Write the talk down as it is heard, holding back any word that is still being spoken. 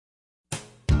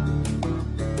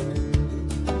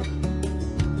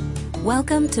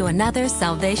Welcome to another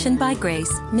Salvation by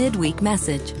Grace Midweek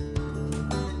message.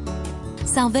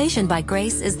 Salvation by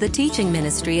Grace is the teaching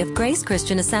ministry of Grace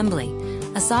Christian Assembly,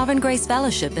 a Sovereign Grace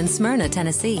Fellowship in Smyrna,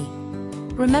 Tennessee.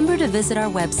 Remember to visit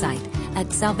our website at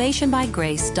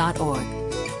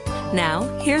salvationbygrace.org.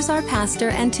 Now, here's our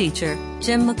pastor and teacher,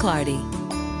 Jim McClarty.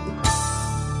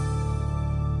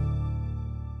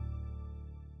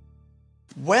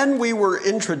 When we were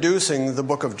introducing the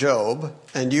book of Job,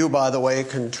 and you, by the way,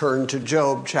 can turn to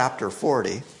Job chapter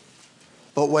 40,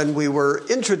 but when we were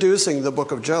introducing the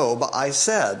book of Job, I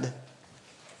said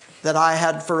that I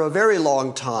had for a very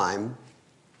long time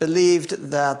believed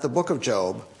that the book of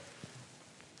Job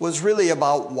was really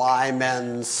about why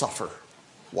men suffer,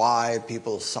 why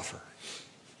people suffer.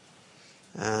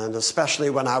 And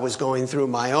especially when I was going through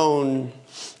my own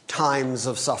times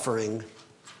of suffering,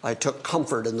 I took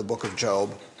comfort in the book of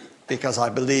Job because I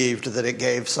believed that it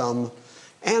gave some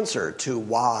answer to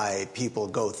why people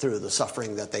go through the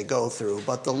suffering that they go through.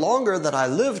 But the longer that I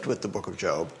lived with the book of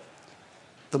Job,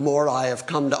 the more I have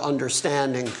come to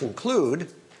understand and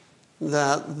conclude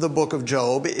that the book of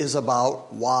Job is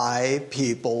about why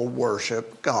people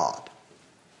worship God.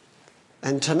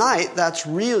 And tonight, that's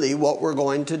really what we're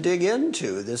going to dig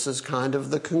into. This is kind of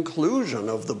the conclusion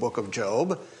of the book of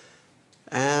Job.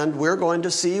 And we're going to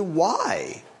see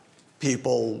why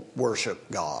people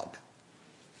worship God.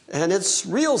 And it's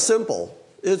real simple.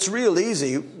 It's real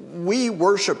easy. We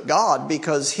worship God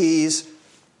because He's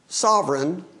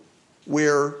sovereign.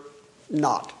 We're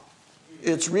not.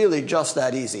 It's really just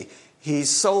that easy. He's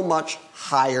so much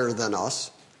higher than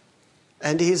us.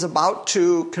 And He's about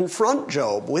to confront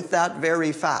Job with that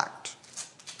very fact,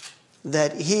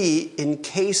 that he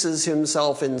encases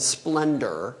himself in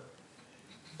splendor,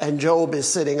 and Job is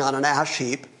sitting on an ash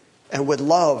heap and would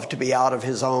love to be out of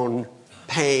his own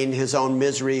pain, his own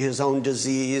misery, his own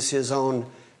disease, his own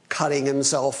cutting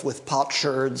himself with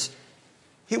potsherds.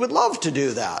 He would love to do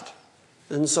that.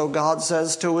 And so God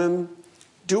says to him,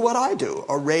 do what I do,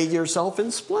 array yourself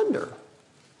in splendor.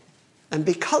 And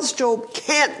because Job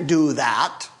can't do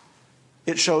that,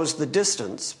 it shows the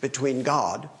distance between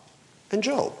God and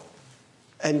Job.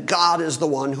 And God is the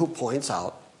one who points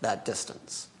out that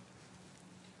distance.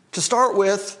 To start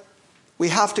with, we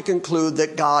have to conclude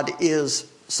that God is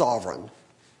sovereign.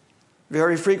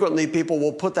 Very frequently, people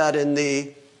will put that in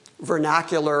the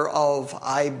vernacular of,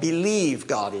 I believe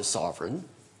God is sovereign,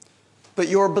 but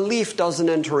your belief doesn't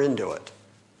enter into it.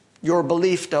 Your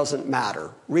belief doesn't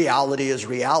matter. Reality is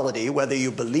reality, whether you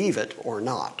believe it or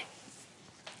not.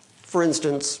 For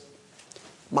instance,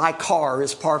 my car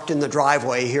is parked in the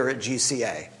driveway here at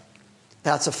GCA.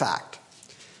 That's a fact.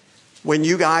 When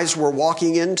you guys were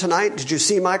walking in tonight, did you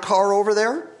see my car over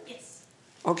there? Yes.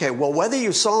 Okay, well, whether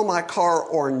you saw my car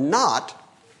or not,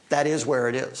 that is where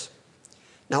it is.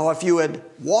 Now, if you had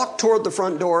walked toward the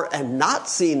front door and not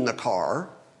seen the car,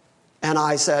 and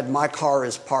I said, my car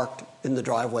is parked in the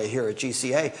driveway here at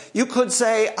GCA, you could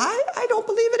say, I don't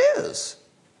believe it is.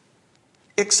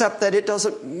 Except that it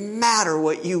doesn't matter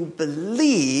what you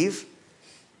believe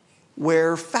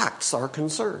where facts are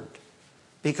concerned.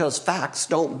 Because facts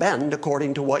don't bend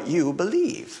according to what you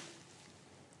believe.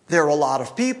 There are a lot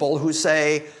of people who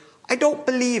say, I don't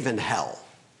believe in hell.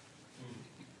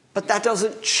 But that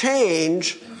doesn't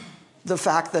change the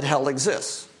fact that hell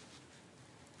exists.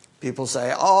 People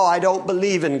say, oh, I don't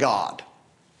believe in God.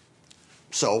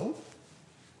 So,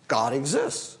 God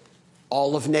exists.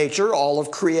 All of nature, all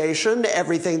of creation,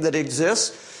 everything that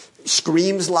exists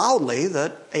screams loudly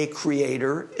that a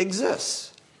creator exists.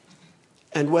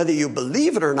 And whether you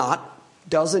believe it or not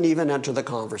doesn't even enter the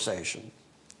conversation.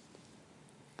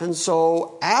 And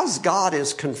so as God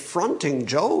is confronting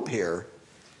Job here,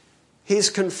 He's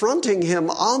confronting him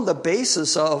on the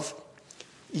basis of,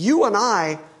 you and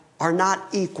I are not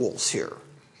equals here.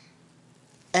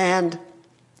 And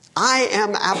I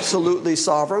am absolutely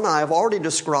sovereign. I have already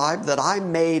described that I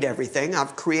made everything.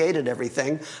 I've created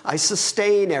everything. I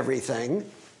sustain everything.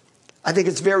 I think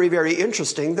it's very, very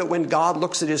interesting that when God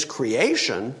looks at His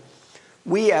creation,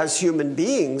 we as human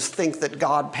beings think that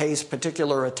God pays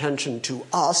particular attention to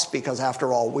us because,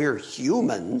 after all, we're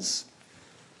humans.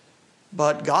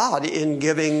 But God, in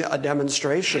giving a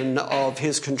demonstration of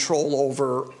His control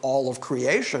over all of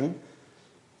creation,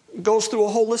 goes through a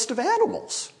whole list of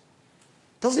animals.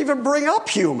 Doesn't even bring up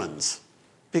humans.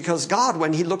 Because God,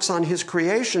 when He looks on His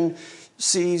creation,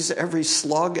 sees every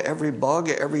slug, every bug,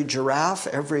 every giraffe,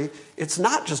 it's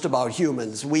not just about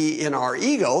humans. We, in our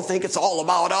ego, think it's all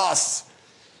about us.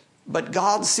 But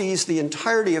God sees the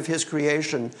entirety of his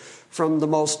creation, from the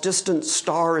most distant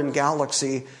star and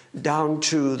galaxy down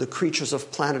to the creatures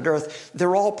of planet Earth.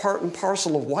 They're all part and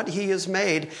parcel of what he has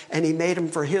made, and he made them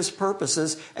for his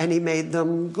purposes, and he made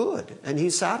them good. And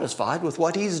he's satisfied with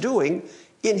what he's doing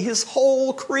in his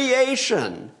whole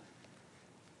creation.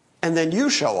 And then you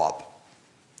show up,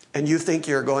 and you think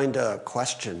you're going to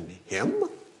question him?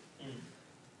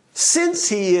 Since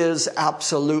he is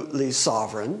absolutely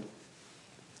sovereign,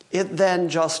 it then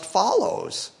just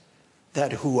follows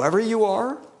that whoever you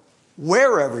are,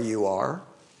 wherever you are,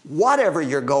 whatever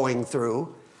you're going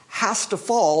through, has to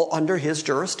fall under his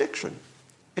jurisdiction.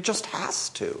 It just has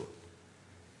to.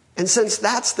 And since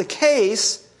that's the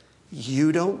case,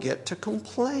 you don't get to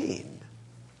complain.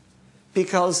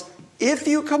 Because if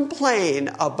you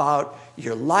complain about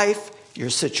your life, your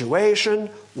situation,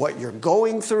 what you're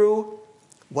going through,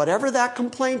 whatever that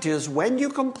complaint is, when you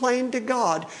complain to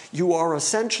God, you are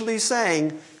essentially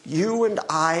saying, you and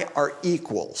I are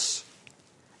equals.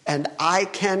 And I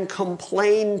can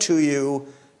complain to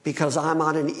you because I'm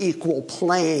on an equal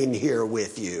plane here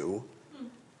with you.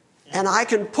 And I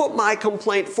can put my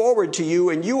complaint forward to you,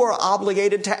 and you are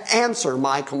obligated to answer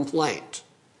my complaint.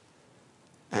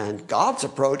 And God's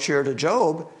approach here to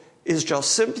Job is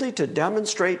just simply to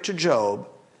demonstrate to Job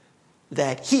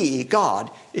that he, God,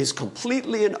 is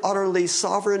completely and utterly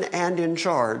sovereign and in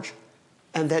charge,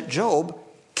 and that Job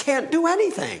can't do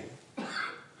anything.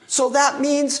 So that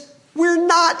means we're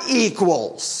not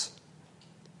equals.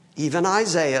 Even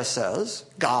Isaiah says,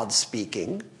 God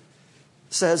speaking,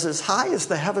 says, as high as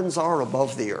the heavens are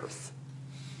above the earth,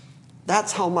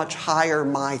 that's how much higher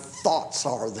my thoughts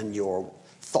are than your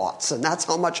thoughts, and that's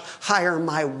how much higher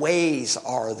my ways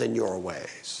are than your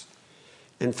ways.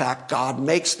 In fact, God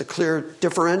makes the clear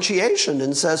differentiation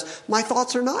and says, my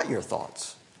thoughts are not your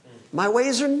thoughts. My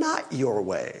ways are not your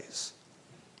ways.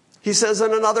 He says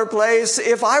in another place,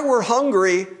 if I were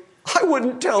hungry, I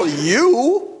wouldn't tell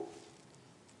you.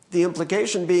 The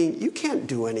implication being, you can't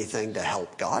do anything to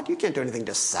help God. You can't do anything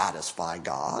to satisfy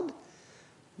God.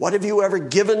 What have you ever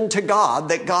given to God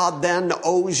that God then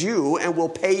owes you and will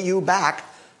pay you back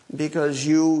because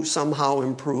you somehow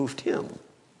improved him?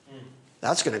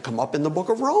 That's going to come up in the book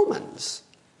of Romans.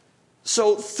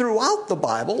 So throughout the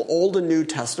Bible, Old and New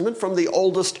Testament, from the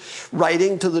oldest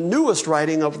writing to the newest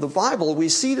writing of the Bible, we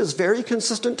see this very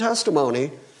consistent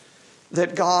testimony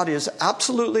that God is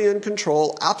absolutely in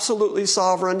control, absolutely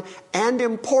sovereign, and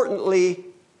importantly,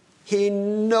 he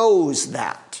knows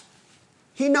that.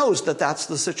 He knows that that's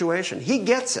the situation. He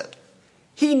gets it.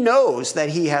 He knows that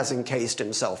he has encased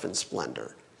himself in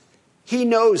splendor. He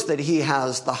knows that he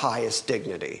has the highest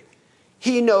dignity.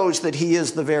 He knows that he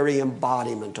is the very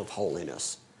embodiment of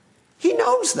holiness. He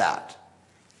knows that.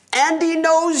 And he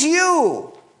knows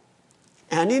you.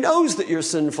 And he knows that you're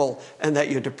sinful and that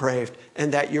you're depraved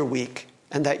and that you're weak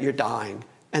and that you're dying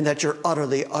and that you're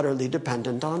utterly, utterly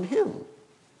dependent on him.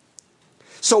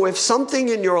 So if something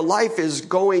in your life is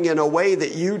going in a way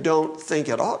that you don't think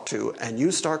it ought to, and you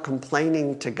start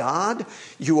complaining to God,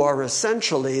 you are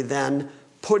essentially then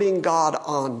putting God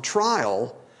on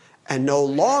trial. And no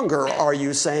longer are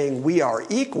you saying we are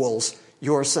equals,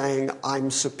 you're saying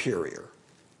I'm superior.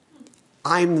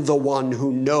 I'm the one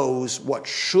who knows what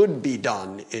should be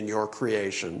done in your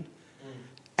creation.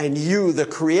 And you, the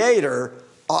creator,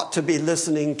 ought to be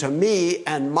listening to me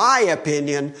and my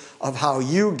opinion of how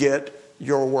you get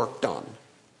your work done.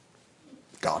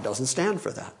 God doesn't stand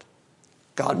for that.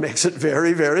 God makes it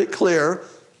very, very clear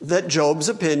that Job's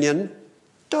opinion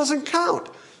doesn't count.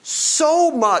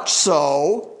 So much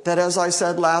so that, as I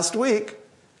said last week,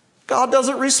 God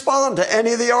doesn't respond to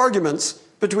any of the arguments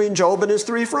between Job and his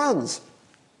three friends.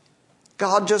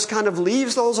 God just kind of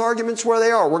leaves those arguments where they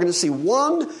are. We're going to see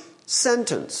one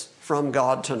sentence from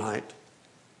God tonight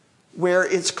where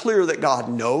it's clear that God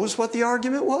knows what the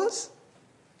argument was.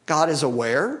 God is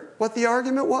aware what the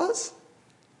argument was,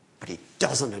 but he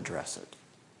doesn't address it.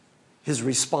 His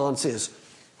response is,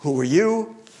 who are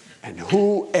you? And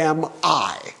who am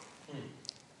I?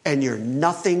 And you're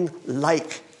nothing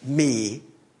like me.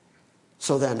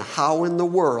 So then how in the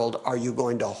world are you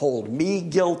going to hold me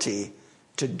guilty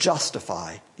to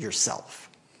justify yourself?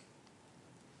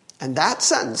 And that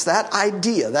sentence, that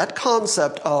idea, that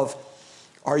concept of,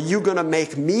 are you going to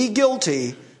make me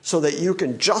guilty so that you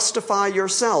can justify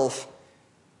yourself,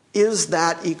 is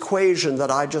that equation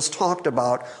that I just talked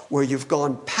about, where you've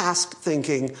gone past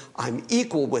thinking I'm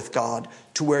equal with God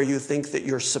to where you think that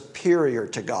you're superior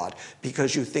to God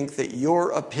because you think that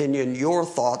your opinion, your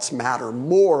thoughts matter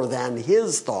more than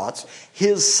his thoughts,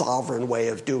 his sovereign way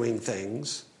of doing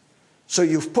things. So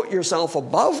you've put yourself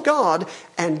above God,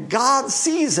 and God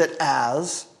sees it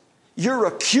as You're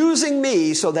accusing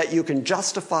me so that you can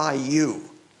justify you.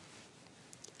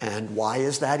 And why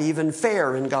is that even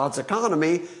fair in God's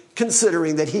economy,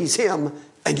 considering that he's him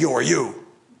and you're you,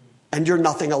 and you're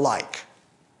nothing alike?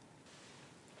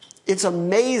 It's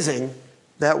amazing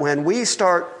that when we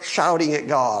start shouting at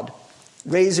God,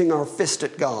 raising our fist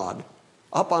at God,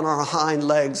 up on our hind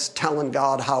legs, telling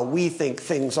God how we think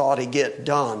things ought to get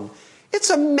done, it's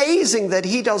amazing that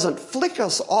he doesn't flick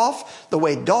us off the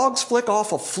way dogs flick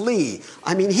off a flea.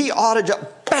 I mean, he ought to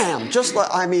just, bam,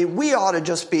 we ought to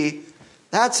just be,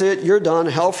 that's it, you're done,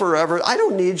 hell forever. I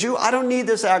don't need you. I don't need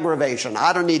this aggravation.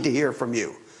 I don't need to hear from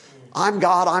you. I'm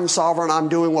God, I'm sovereign, I'm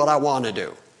doing what I want to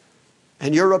do.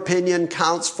 And your opinion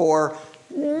counts for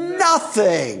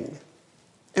nothing.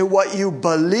 And what you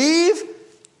believe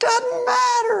doesn't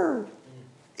matter.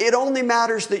 It only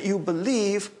matters that you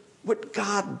believe what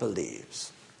God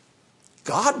believes.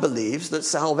 God believes that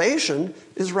salvation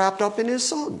is wrapped up in his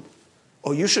Son.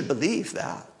 Oh, you should believe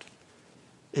that.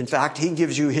 In fact, he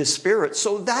gives you his Spirit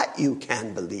so that you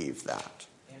can believe that.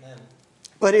 Amen.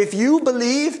 But if you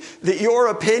believe that your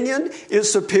opinion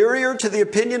is superior to the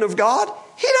opinion of God,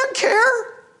 he doesn't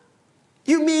care.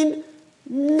 You mean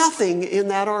nothing in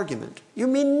that argument. You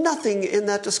mean nothing in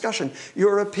that discussion.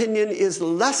 Your opinion is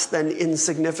less than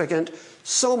insignificant,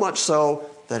 so much so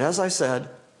that, as I said,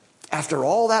 after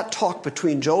all that talk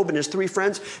between Job and his three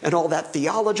friends, and all that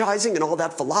theologizing, and all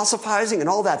that philosophizing, and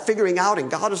all that figuring out,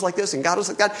 and God is like this, and God is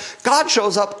like that, God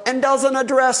shows up and doesn't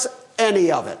address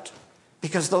any of it.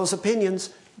 Because those opinions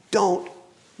don't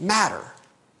matter.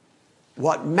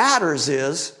 What matters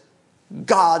is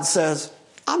God says,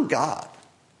 I'm God.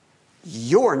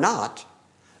 You're not.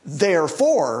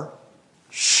 Therefore,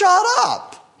 shut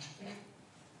up.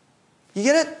 You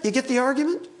get it? You get the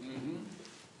argument? Mm-hmm.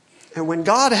 And when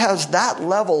God has that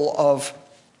level of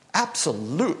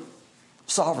absolute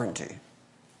sovereignty,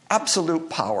 absolute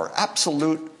power,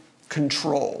 absolute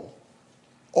control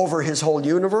over his whole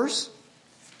universe,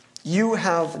 you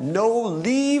have no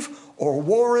leave or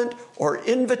warrant or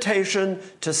invitation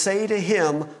to say to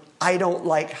him, I don't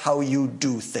like how you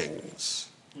do things.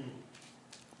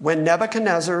 When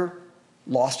Nebuchadnezzar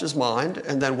lost his mind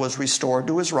and then was restored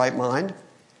to his right mind,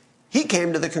 he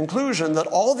came to the conclusion that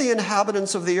all the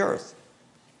inhabitants of the earth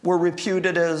were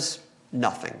reputed as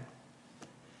nothing,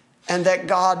 and that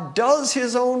God does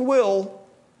his own will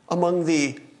among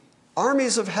the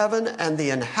armies of heaven and the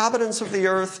inhabitants of the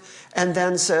earth, and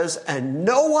then says, and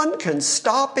no one can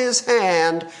stop his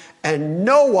hand, and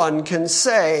no one can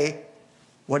say,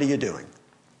 what are you doing?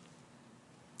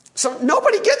 So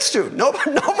nobody gets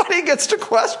to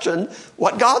question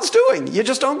what God's doing. You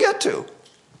just don't get to.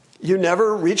 You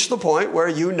never reach the point where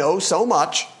you know so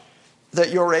much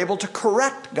that you're able to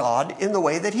correct God in the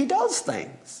way that he does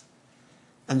things.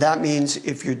 And that means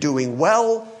if you're doing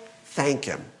well, thank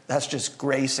him. That's just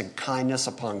grace and kindness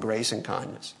upon grace and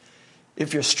kindness.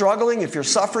 If you're struggling, if you're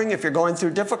suffering, if you're going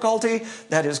through difficulty,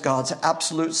 that is God's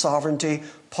absolute sovereignty.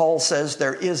 Paul says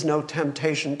there is no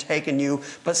temptation taken you,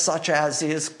 but such as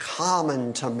is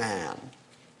common to man.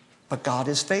 But God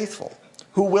is faithful,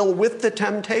 who will with the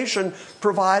temptation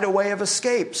provide a way of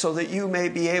escape so that you may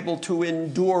be able to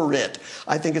endure it.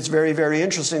 I think it's very, very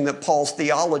interesting that Paul's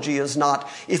theology is not,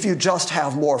 if you just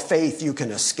have more faith, you can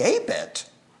escape it.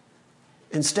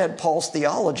 Instead, Paul's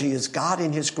theology is God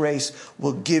in his grace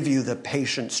will give you the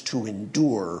patience to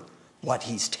endure what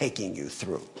he's taking you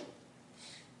through.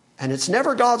 And it's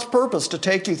never God's purpose to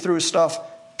take you through stuff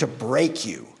to break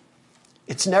you.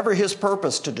 It's never his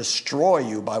purpose to destroy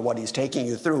you by what he's taking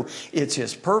you through. It's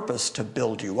his purpose to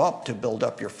build you up, to build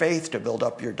up your faith, to build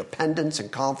up your dependence and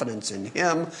confidence in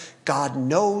him. God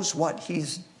knows what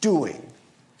he's doing.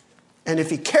 And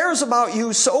if he cares about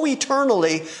you so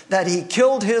eternally that he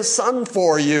killed his son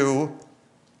for you,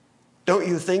 don't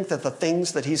you think that the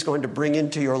things that he's going to bring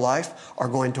into your life are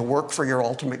going to work for your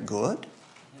ultimate good?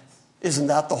 Yes. Isn't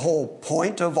that the whole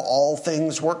point of all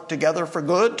things work together for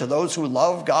good to those who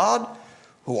love God,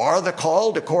 who are the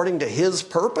called according to his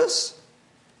purpose?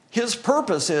 His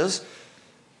purpose is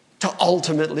to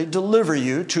ultimately deliver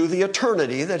you to the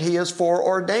eternity that he has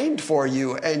foreordained for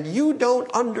you. And you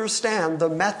don't understand the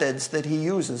methods that he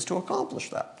uses to accomplish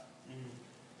that.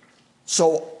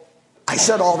 So I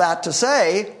said all that to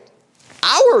say,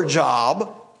 our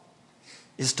job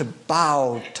is to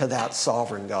bow to that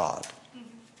sovereign God.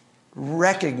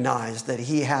 Recognize that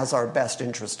he has our best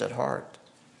interest at heart.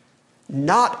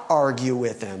 Not argue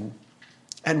with him,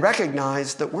 and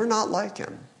recognize that we're not like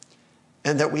him.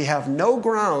 And that we have no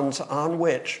grounds on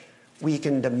which we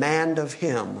can demand of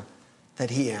him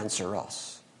that he answer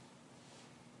us.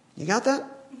 You got that?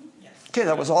 Yes. Okay,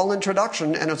 that was all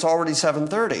introduction, and it's already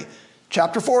 7:30.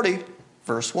 Chapter 40,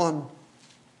 verse 1.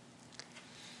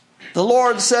 The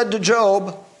Lord said to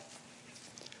Job,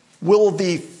 will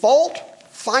the fault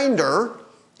finder,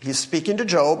 he's speaking to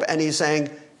Job, and he's saying,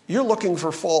 you're looking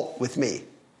for fault with me.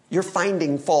 You're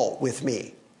finding fault with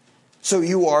me. So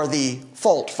you are the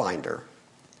fault finder.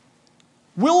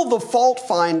 Will the fault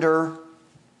finder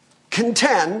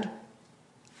contend,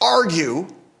 argue?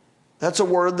 That's a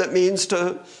word that means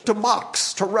to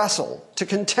box, to wrestle, to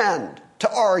contend,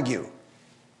 to argue.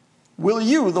 Will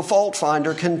you, the fault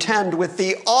finder, contend with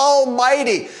the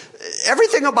Almighty?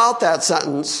 Everything about that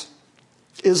sentence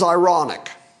is ironic,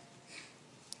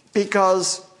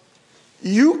 because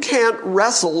you can't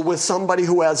wrestle with somebody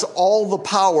who has all the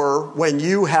power when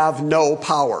you have no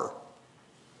power.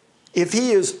 If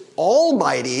he is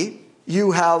almighty,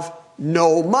 you have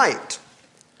no might.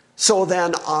 So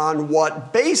then on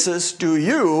what basis do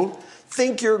you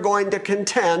think you're going to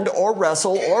contend or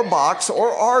wrestle or box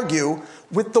or argue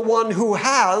with the one who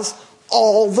has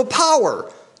all the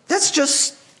power? That's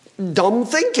just dumb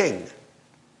thinking.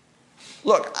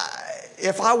 Look,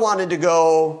 if I wanted to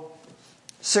go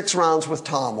 6 rounds with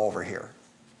Tom over here,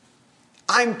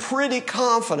 I'm pretty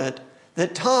confident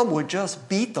that Tom would just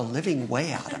beat the living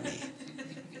way out of me.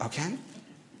 Okay?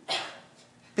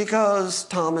 Because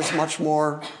Tom is much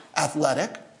more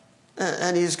athletic,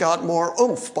 and he's got more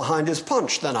oomph behind his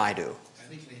punch than I do.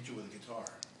 And he can hit you with a guitar.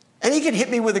 And he can hit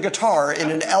me with a guitar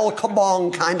in an El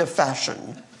Kabong kind of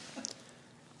fashion.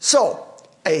 So,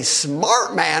 a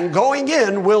smart man going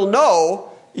in will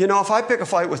know, if I pick a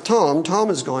fight with Tom, Tom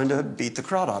is going to beat the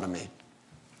crud out of me.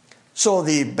 So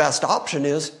the best option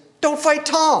is, don't fight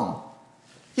Tom.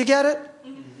 You get it?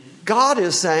 God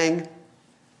is saying,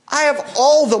 I have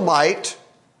all the might.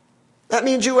 That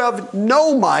means you have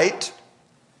no might.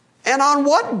 And on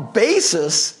what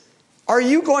basis are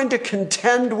you going to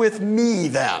contend with me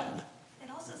then? It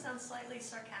also sounds slightly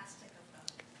sarcastic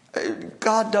of them.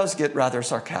 God does get rather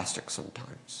sarcastic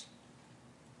sometimes.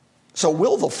 So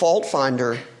will the fault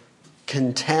finder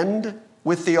contend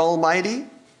with the Almighty?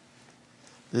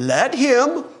 Let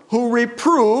him who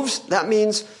reproves, that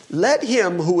means let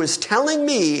him who is telling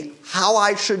me how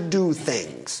I should do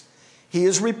things. He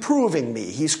is reproving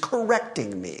me. He's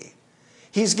correcting me.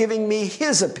 He's giving me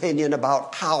his opinion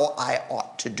about how I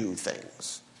ought to do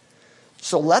things.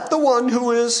 So let the one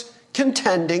who is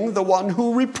contending, the one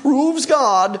who reproves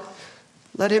God,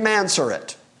 let him answer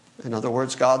it. In other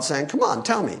words, God's saying, come on,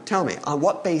 tell me, on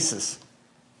what basis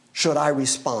should I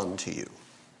respond to you?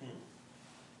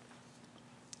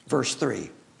 Verse 3.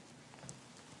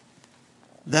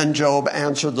 Then Job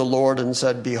answered the Lord and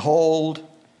said, behold,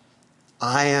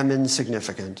 I am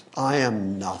insignificant. I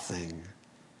am nothing.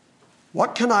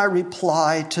 What can I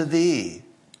reply to thee?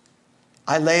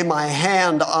 I lay my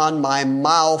hand on my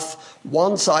mouth.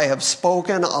 Once I have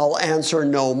spoken, I'll answer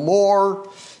no more.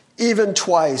 Even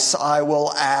twice I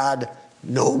will add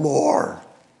no more.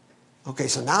 Okay,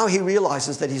 so now he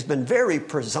realizes that he's been very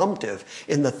presumptive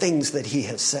in the things that he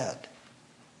has said.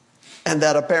 And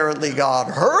that apparently God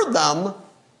heard them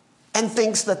and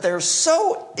thinks that they're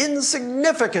so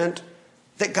insignificant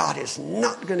that God is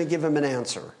not going to give him an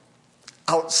answer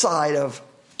outside of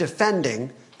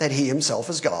defending that he himself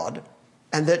is God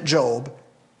and that Job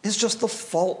is just the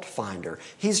fault finder.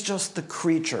 He's just the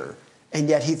creature, and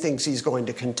yet he thinks he's going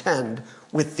to contend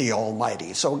with the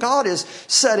Almighty. So God is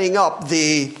setting up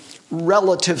the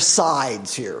relative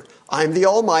sides here. I'm the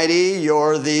Almighty,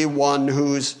 you're the one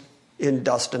who's in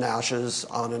dust and ashes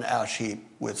on an ash heap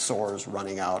with sores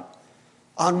running out.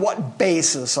 On what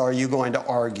basis are you going to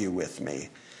argue with me?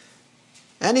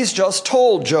 And he's just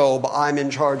told Job, I'm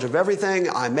in charge of everything.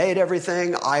 I made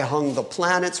everything. I hung the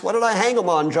planets. What did I hang them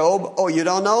on, Job? Oh, you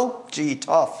don't know? Gee,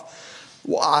 tough.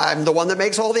 Well, I'm the one that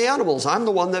makes all the animals. I'm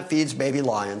the one that feeds baby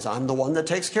lions. I'm the one that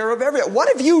takes care of everything. What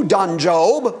have you done,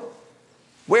 Job?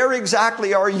 Where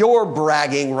exactly are your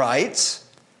bragging rights?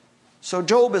 So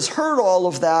Job has heard all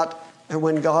of that. And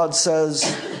when God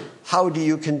says, how do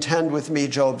you contend with me?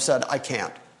 Job said, I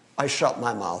can't. I shut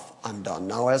my mouth. I'm done.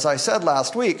 Now, as I said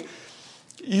last week,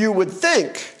 you would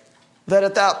think that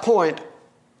at that point,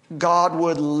 God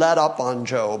would let up on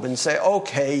Job and say,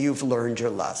 okay, you've learned your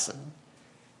lesson.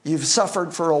 You've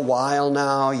suffered for a while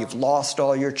now. You've lost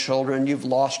all your children. You've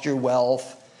lost your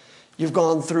wealth. You've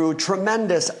gone through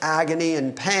tremendous agony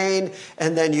and pain,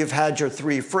 and then you've had your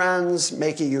 3 friends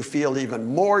making you feel even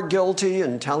more guilty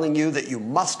and telling you that you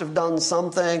must have done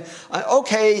something.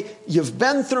 Okay, you've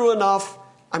been through enough.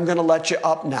 I'm going to let you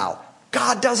up now.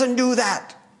 God doesn't do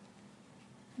that.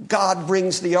 God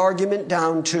brings the argument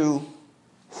down to,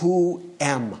 who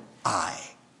am I?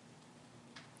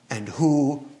 And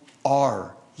who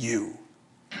are you?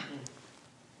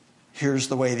 Here's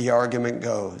the way the argument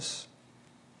goes.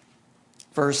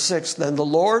 Verse 6, then the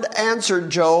Lord answered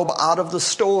Job out of the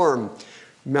storm.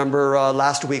 Remember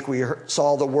last week we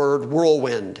saw the word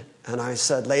whirlwind. And I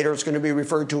said later it's going to be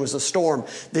referred to as a storm.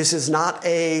 This is not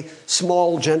a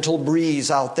small, gentle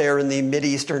breeze out there in the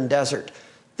Mideastern desert.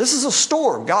 This is a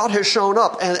storm. God has shown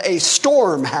up and a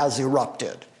storm has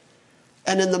erupted.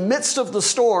 And in the midst of the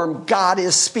storm, God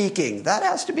is speaking. That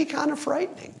has to be kind of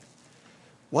frightening.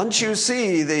 Once you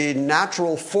see the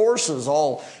natural forces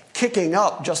all kicking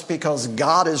up just because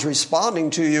God is responding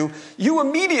to you, you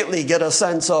immediately get a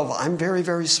sense of, I'm very,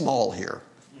 very small here.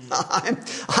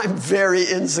 I'm very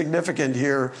insignificant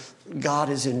here. God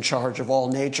is in charge of all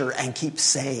nature and keeps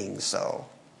saying so.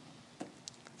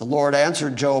 The Lord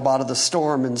answered Job out of the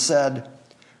storm and said,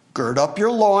 gird up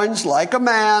your loins like a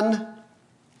man.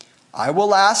 I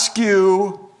will ask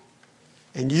you,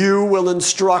 and you will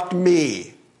instruct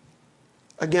me.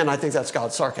 Again, I think that's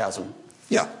God's sarcasm.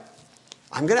 Yeah.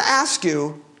 I'm going to ask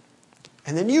you,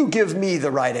 and then you give me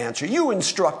the right answer. You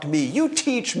instruct me. You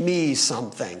teach me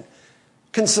something,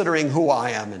 considering who I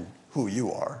am and who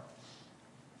you are.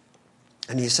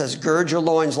 And he says, gird your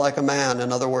loins like a man.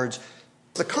 In other words,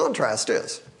 the contrast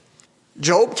is,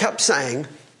 Job kept saying,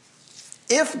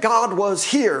 if God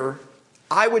was here,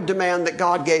 I would demand that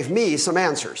God gave me some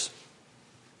answers.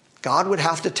 God would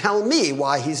have to tell me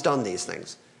why he's done these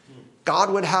things.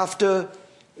 God would have to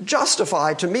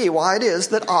justify to me why it is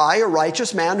that I, a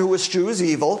righteous man who eschews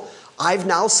evil, I've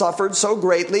now suffered so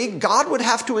greatly. God would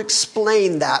have to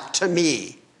explain that to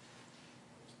me.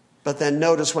 But then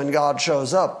notice when God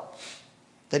shows up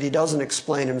that he doesn't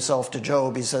explain himself to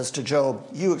Job. He says to Job,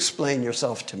 you explain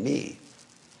yourself to me.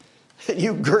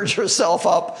 You gird yourself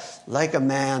up like a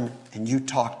man and you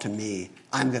talk to me.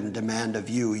 I'm going to demand of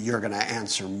you. You're going to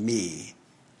answer me.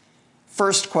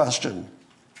 First question.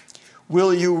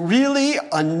 Will you really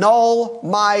annul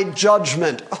my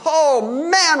judgment? Oh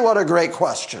man, what a great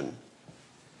question.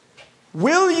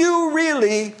 Will you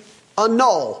really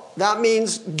annul? That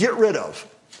means get rid of.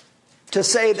 To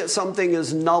say that something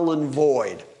is null and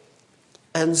void.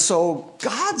 And so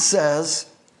God says,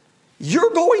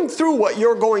 you're going through what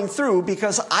you're going through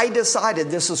because I decided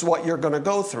this is what you're going to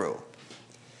go through.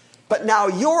 But now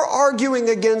you're arguing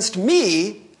against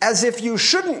me as if you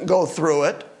shouldn't go through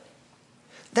it.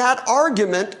 That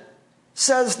argument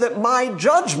says that my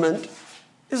judgment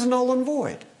is null and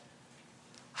void.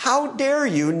 How dare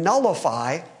you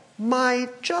nullify my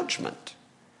judgment?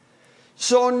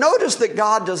 So notice that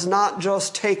God does not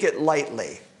just take it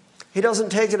lightly. He doesn't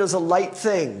take it as a light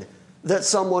thing that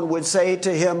someone would say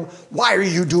to him, why are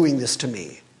you doing this to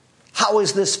me? How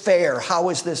is this fair? How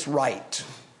is this right?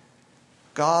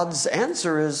 God's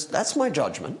answer is, that's my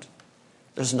judgment.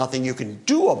 There's nothing you can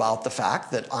do about the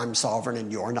fact that I'm sovereign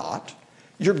and you're not.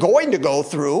 You're going to go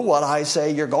through what I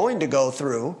say you're going to go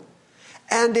through.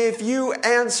 And if you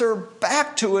answer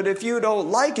back to it, if you don't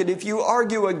like it, if you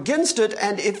argue against it,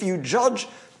 and if you judge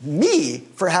me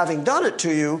for having done it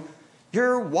to you,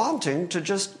 you're wanting to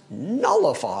just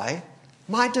nullify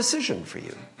my decision for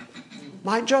you,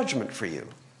 my judgment for you.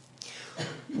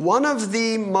 One of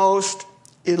the most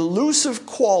elusive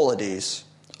qualities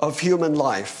of human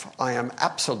life, I am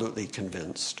absolutely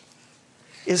convinced,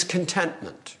 is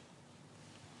contentment.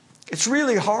 It's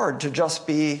really hard to just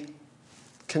be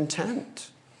content,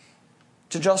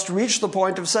 to just reach the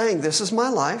point of saying, this is my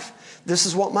life, this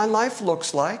is what my life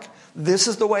looks like, this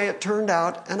is the way it turned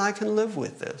out, and I can live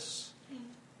with this.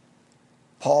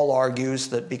 Paul argues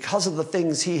that because of the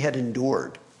things he had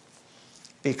endured,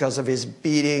 because of his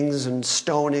beatings and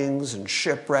stonings and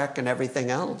shipwreck and everything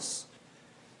else,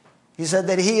 he said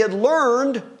that he had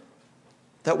learned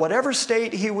that whatever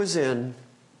state he was in,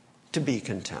 to be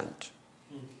content.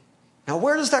 Now,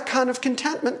 where does that kind of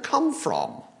contentment come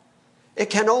from? It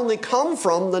can only come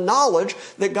from the knowledge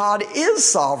that God is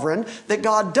sovereign, that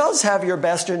God does have your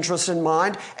best interest in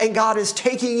mind, and God is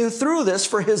taking you through this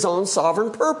for his own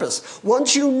sovereign purpose.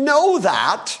 Once you know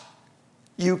that,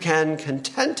 you can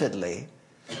contentedly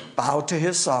bow to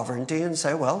his sovereignty and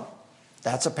say, well,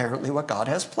 that's apparently what God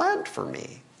has planned for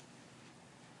me.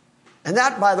 And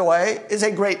that, by the way, is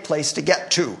a great place to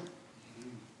get to.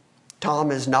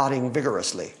 Tom is nodding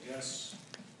vigorously. Yes.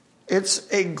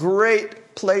 It's a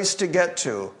great place to get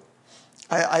to.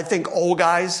 I think old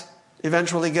guys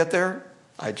eventually get there.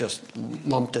 I just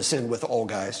lumped us in with old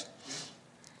guys.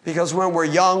 Because when we're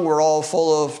young, we're all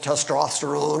full of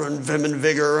testosterone and vim and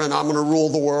vigor, and I'm going to rule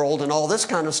the world and all this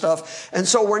kind of stuff. And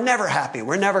so we're never happy.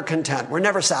 We're never content. We're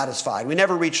never satisfied. We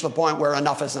never reach the point where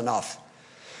enough is enough.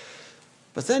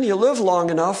 But then you live long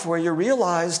enough where you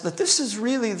realize that this is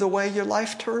really the way your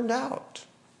life turned out.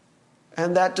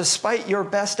 and that despite your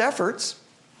best efforts,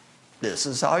 this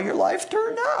is how your life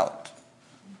turned out.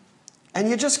 And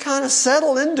you just kind of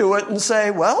settle into it and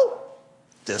say, well,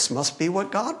 this must be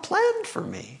what God planned for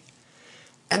me.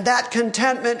 And that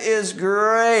contentment is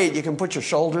great. You can put your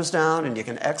shoulders down and you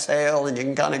can exhale and you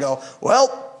can kind of go,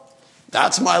 well,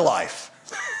 that's my life.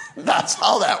 That's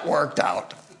how that worked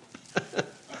out. I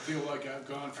feel like I've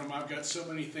gone from I've got so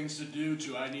many things to do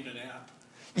to I need a nap.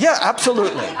 Yeah,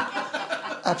 absolutely.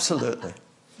 Absolutely.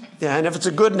 Yeah, and if it's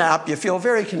a good nap, you feel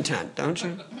very content, don't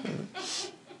you?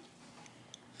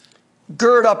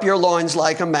 Gird up your loins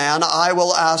like a man. I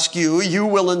will ask you. You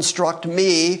will instruct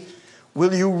me.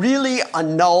 Will you really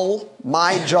annul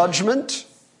my judgment?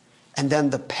 And then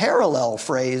the parallel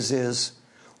phrase is,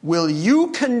 will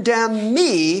you condemn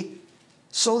me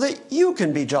so that you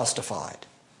can be justified?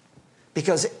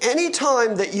 Because any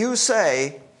time that you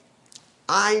say,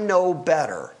 I know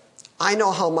better, I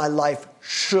know how my life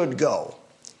should go,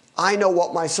 I know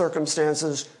what my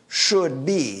circumstances should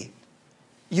be,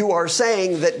 you are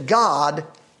saying that God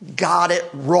got it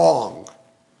wrong.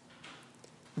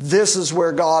 This is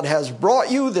where God has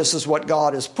brought you. This is what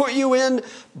God has put you in.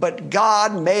 But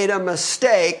God made a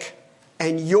mistake,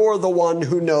 and you're the one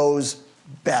who knows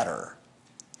better.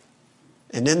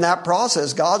 And in that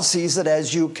process, God sees it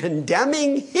as you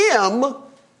condemning Him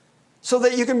so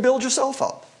that you can build yourself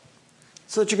up,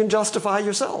 so that you can justify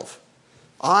yourself.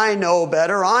 I know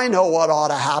better. I know what ought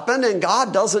to happen, and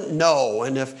God doesn't know.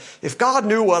 And if God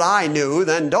knew what I knew,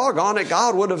 then doggone it,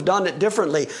 God would have done it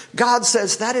differently. God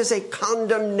says that is a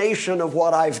condemnation of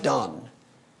what I've done.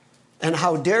 And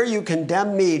how dare you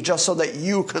condemn me just so that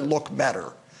you can look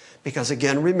better? Because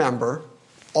again, remember,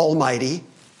 Almighty,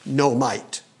 no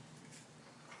might.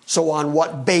 So on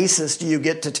what basis do you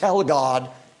get to tell God,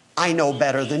 I know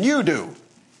better than you do?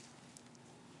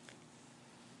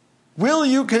 Will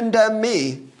you condemn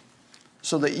me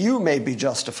so that you may be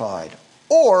justified?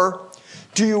 Or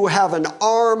do you have an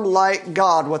arm like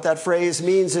God? What that phrase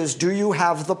means is, do you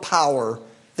have the power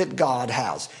that God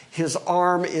has? His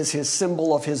arm is His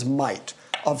symbol of His might,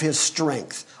 of His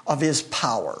strength, of His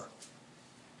power.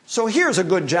 So here's a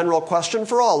good general question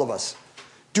for all of us.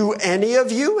 Do any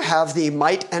of you have the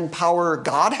might and power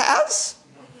God has?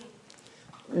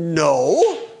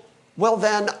 No. Well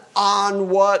then, on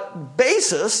what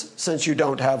basis, since you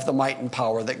don't have the might and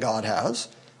power that God has,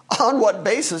 on what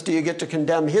basis do you get to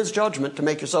condemn His judgment to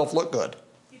make yourself look good?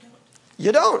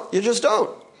 You don't. You just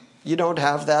don't. You don't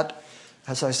have that,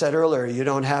 as I said earlier, you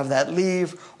don't have that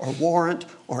leave or warrant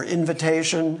or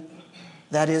invitation.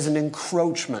 That is an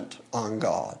encroachment on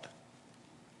God.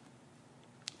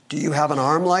 Do you have an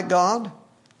arm like God?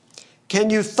 Can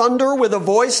you thunder with a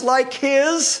voice like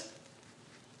His?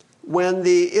 When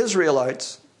the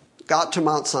Israelites got to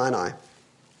Mount Sinai,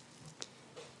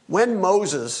 when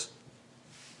Moses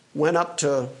went up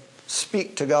to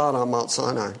speak to God on Mount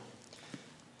Sinai,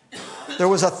 there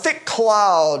was a thick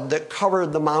cloud that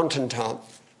covered the mountaintop,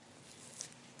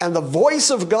 and the voice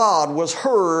of God was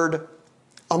heard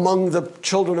among the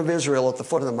children of Israel at the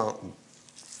foot of the mountain.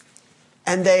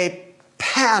 And they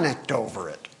panicked over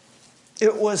it.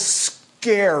 It was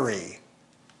scary.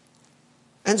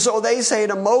 And so they say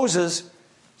to Moses,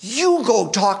 you go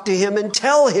talk to him and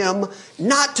tell him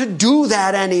not to do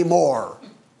that anymore,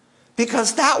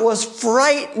 because that was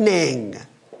frightening.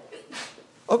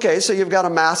 Okay, so you've got a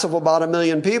mass of about 1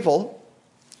 million people,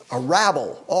 a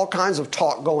rabble, all kinds of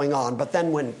talk going on. But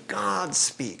then when God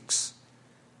speaks,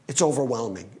 it's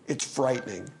overwhelming. It's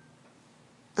frightening.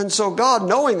 And so God,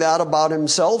 knowing that about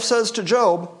Himself, says to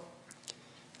Job,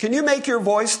 can you make your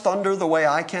voice thunder the way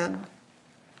I can?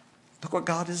 Look what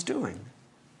God is doing.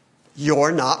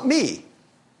 You're not me.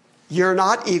 You're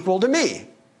not equal to me.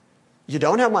 You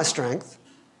don't have my strength.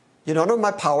 You don't have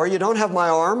my power. You don't have my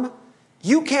arm.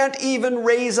 You can't even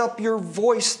raise up your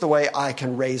voice the way I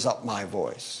can raise up my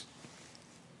voice.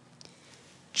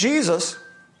 Jesus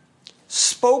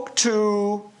spoke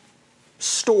to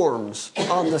storms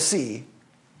on the sea,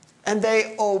 and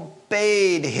they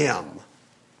obeyed Him.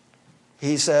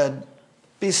 He said,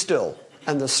 be still.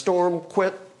 And the storm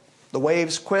quit. The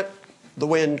waves quit, the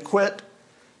wind quit,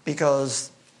 because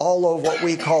all of what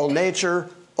we call nature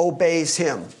obeys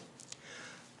Him.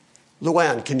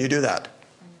 Luann, can you do that?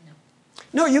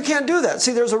 No, you can't do that.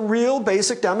 See, there's a real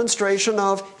basic demonstration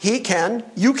of He can,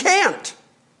 you can't.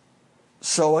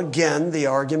 So again, the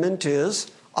argument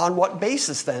is, on what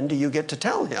basis then do you get to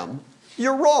tell Him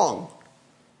you're wrong?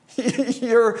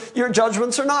 Your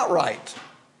judgments are not right.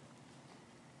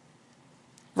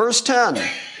 Verse 10.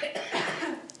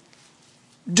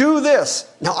 Do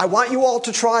this. Now, I want you all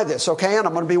to try this, okay? And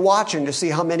I'm going to be watching to see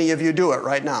how many of you do it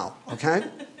right now, okay?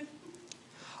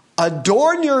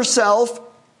 Adorn yourself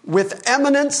with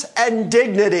eminence and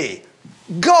dignity.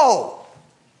 Go.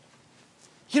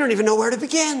 You don't even know where to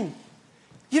begin.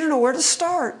 You don't know where to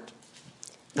start.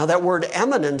 Now that word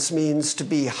eminence means to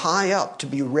be high up, to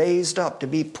be raised up, to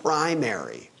be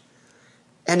primary.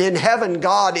 And in heaven,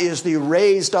 God is the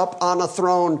raised up on a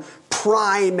throne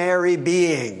primary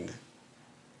being.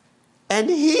 And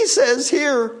he says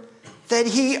here that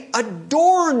he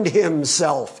adorned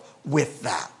himself with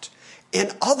that.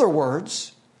 In other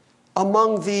words,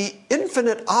 among the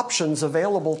infinite options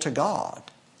available to God,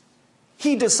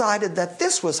 he decided that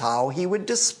this was how he would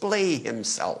display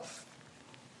himself.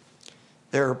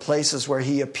 There are places where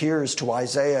he appears to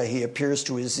Isaiah, he appears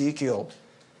to Ezekiel,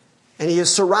 and he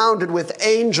is surrounded with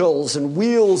angels and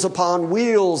wheels upon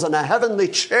wheels and a heavenly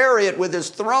chariot with his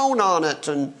throne on it.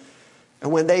 And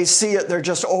when they see it, they're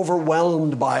just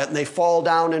overwhelmed by it and they fall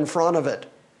down in front of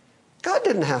it. God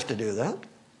didn't have to do that.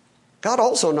 God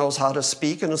also knows how to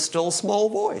speak in a still small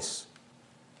voice.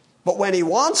 But when he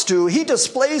wants to, he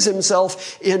displays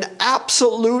himself in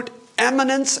absolute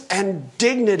eminence and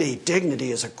dignity.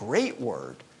 Dignity is a great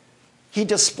word. He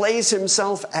displays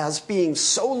himself as being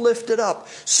so lifted up,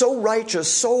 so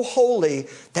righteous, so holy,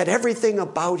 that everything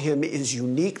about him is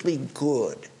uniquely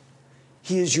good.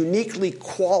 He is uniquely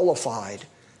qualified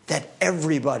that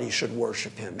everybody should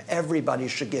worship him. Everybody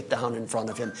should get down in front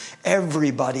of him.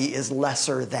 Everybody is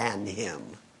lesser than him.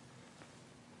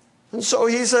 And so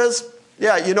he says,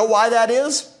 yeah, you know why that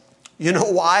is? You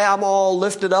know why I'm all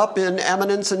lifted up in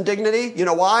eminence and dignity? You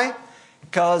know why?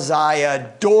 Because I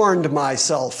adorned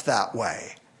myself that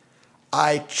way.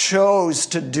 I chose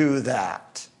to do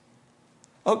that.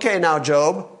 Okay, now,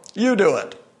 Job, you do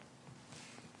it.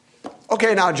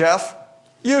 Okay, now, Jeff,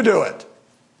 you do it.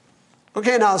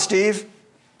 Okay, now, Steve,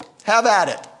 have at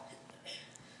it.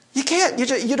 You can't.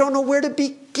 You don't know where to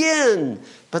begin.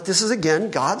 But this is,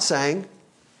 again, God saying,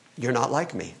 you're not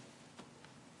like me.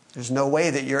 There's no way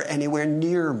that you're anywhere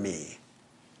near me.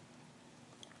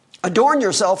 Adorn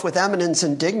yourself with eminence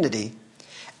and dignity,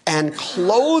 and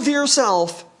clothe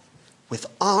yourself with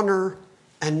honor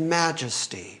and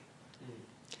majesty.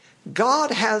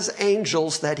 God has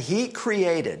angels that he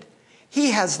created.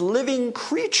 He has living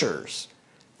creatures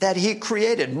that he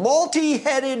created,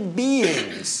 multi-headed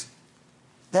beings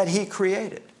that he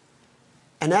created,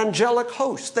 an angelic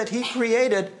host that he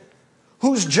created,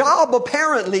 whose job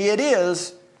apparently it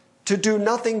is to do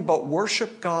nothing but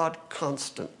worship God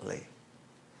constantly.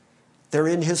 They're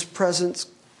in his presence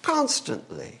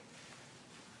constantly.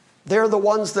 They're the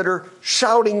ones that are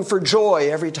shouting for joy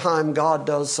every time God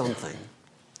does something.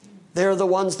 They're the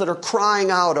ones that are crying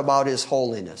out about his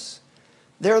holiness.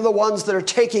 They're the ones that are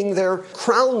taking their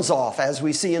crowns off, as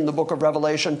we see in the book of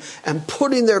Revelation, and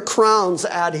putting their crowns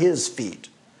at his feet,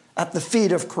 at the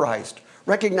feet of Christ,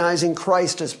 recognizing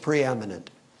Christ as preeminent.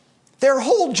 Their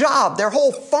whole job, their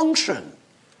whole function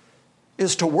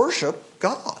is to worship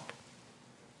God.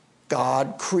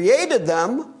 God created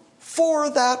them for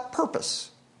that purpose,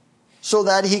 so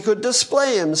that he could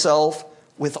display himself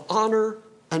with honor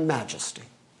and majesty.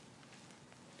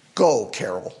 Go,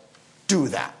 Carol, do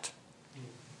that.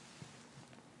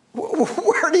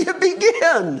 Where do you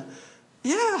begin?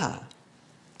 Yeah.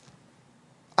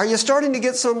 Are you starting to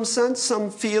get some sense, some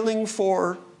feeling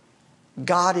for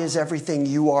God is everything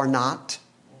you are not?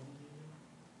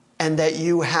 And that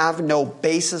you have no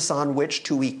basis on which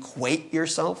to equate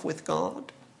yourself with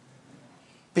God?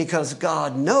 Because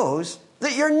God knows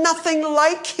that you're nothing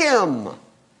like him.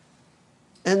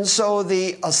 And so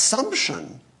the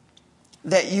assumption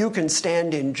that you can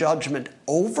stand in judgment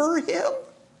over him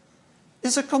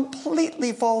is a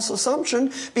completely false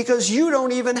assumption, because you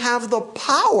don't even have the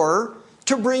power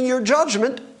to bring your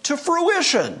judgment to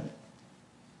fruition.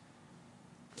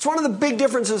 It's one of the big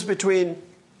differences between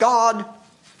God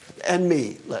and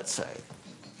me, let's say.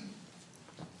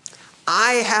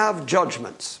 I have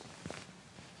judgments.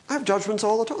 I have judgments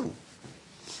all the time.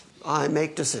 I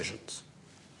make decisions.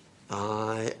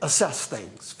 I assess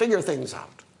things, figure things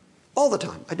out. All the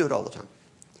time. I do it all the time.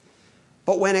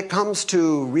 But when it comes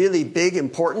to really big,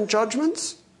 important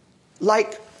judgments,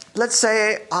 like, let's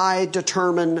say I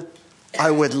determine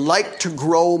I would like to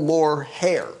grow more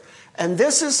hair. And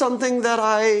this is something that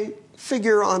I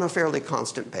figure on a fairly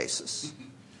constant basis.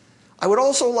 I would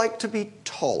also like to be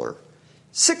taller,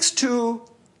 6'2",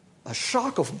 a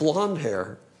shock of blonde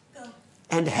hair,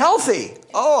 and healthy.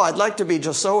 Oh, I'd like to be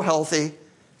just so healthy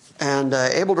and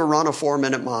able to run a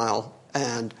 4-minute mile.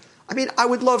 And I mean, I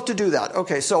would love to do that.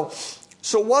 Okay, so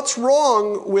what's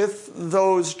wrong with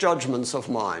those judgments of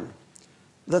mine?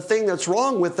 The thing that's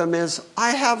wrong with them is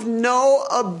I have no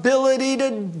ability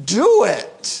to do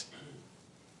it.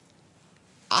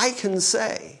 I can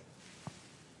say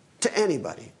to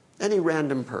anybody, any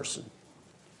random person,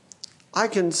 I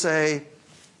can say,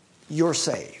 you're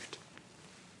saved.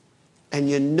 And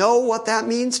you know what that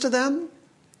means to them?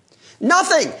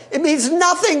 Nothing. It means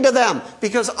nothing to them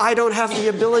because I don't have the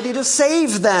ability to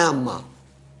save them.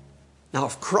 Now,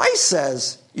 if Christ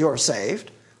says you're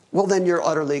saved, well, then you're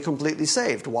utterly, completely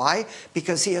saved. Why?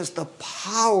 Because he has the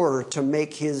power to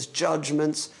make his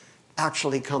judgments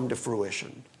actually come to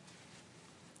fruition.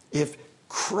 If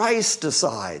Christ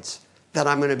decides that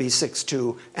I'm going to be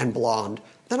 6'2" and blonde,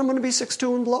 then I'm going to be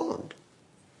 6'2" and blonde.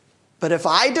 But if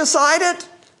I decide it,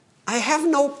 I have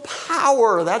no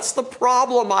power. That's the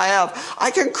problem I have.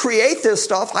 I can create this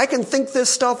stuff. I can think this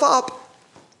stuff up.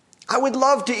 I would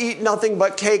love to eat nothing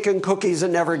but cake and cookies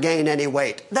and never gain any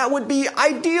weight. That would be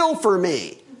ideal for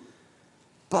me.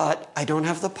 But I don't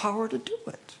have the power to do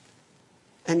it.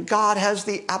 And God has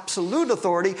the absolute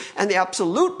authority and the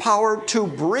absolute power to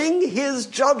bring his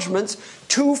judgments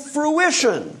to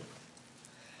fruition.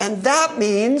 And that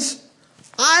means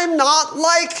I'm not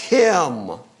like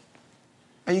him.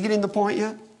 Are you getting the point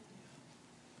yet?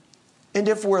 And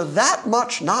if we're that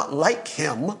much not like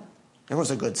him, there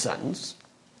was a good sentence.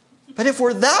 But if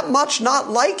we're that much not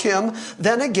like him,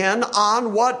 then again,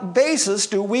 on what basis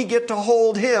do we get to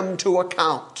hold him to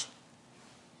account?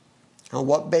 On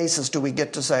what basis do we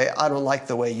get to say, I don't like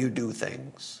the way you do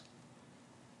things?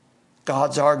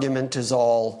 God's argument is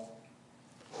all,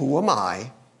 who am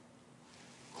I?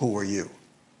 Who are you?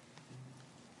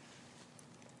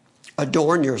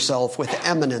 Adorn yourself with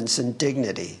eminence and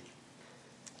dignity.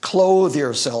 Clothe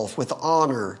yourself with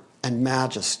honor and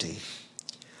majesty.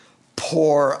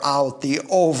 Pour out the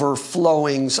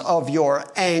overflowings of your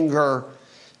anger.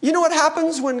 You know what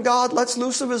happens when God lets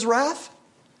loose of his wrath?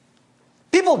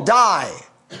 People die.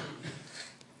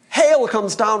 Hail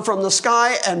comes down from the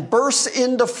sky and bursts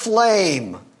into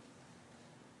flame.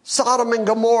 Sodom and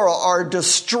Gomorrah are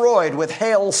destroyed with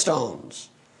hailstones.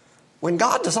 When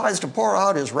God decides to pour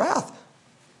out his wrath,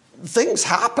 things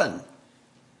happen.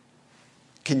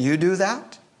 Can you do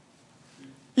that?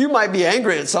 You might be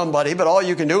angry at somebody, but all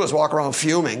you can do is walk around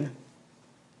fuming.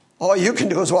 All you can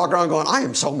do is walk around going, I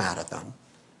am so mad at them.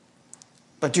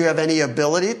 But do you have any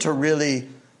ability to really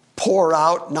pour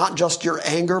out not just your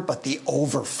anger, but the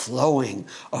overflowing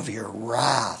of your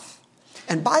wrath?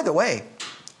 And by the way,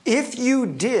 if you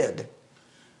did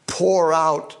pour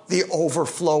out the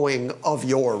overflowing of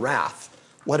your wrath,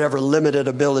 whatever limited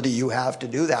ability you have to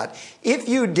do that, if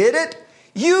you did it,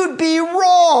 you'd be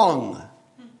wrong.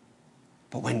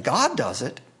 But when God does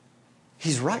it,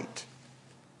 he's right.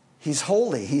 He's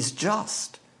holy. He's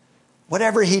just.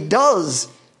 Whatever he does,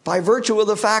 by virtue of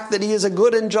the fact that he is a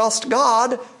good and just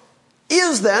God,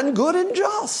 is then good and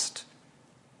just.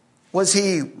 Was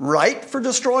he right for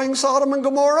destroying Sodom and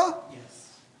Gomorrah?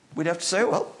 Yes. We'd have to say,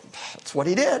 well, that's what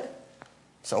he did.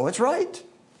 So it's right.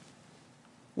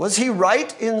 Was he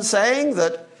right in saying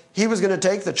that he was going to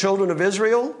take the children of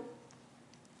Israel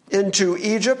into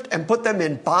Egypt and put them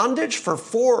in bondage for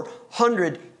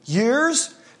 400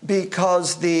 years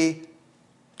because the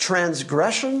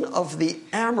transgression of the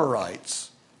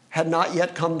Amorites had not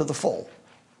yet come to the full?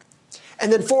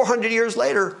 And then 400 years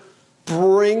later,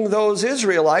 bring those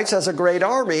Israelites as a great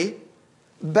army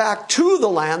back to the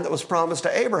land that was promised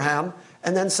to Abraham,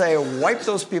 and then say, wipe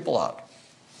those people out.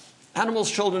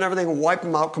 Animals, children, everything, wipe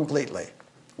them out completely.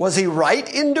 Was he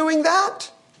right in doing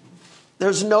that?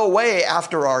 There's no way,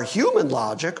 after our human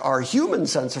logic, our human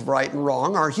sense of right and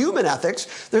wrong, our human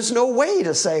ethics, there's no way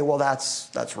to say, well,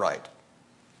 that's right.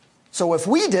 So if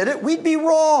we did it, we'd be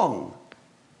wrong.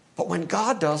 But when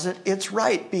God does it, it's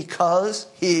right because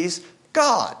he's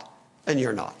God and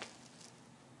you're not.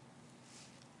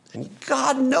 And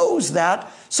God knows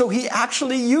that, so he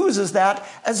actually uses that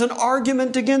as an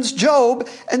argument against Job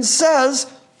and says,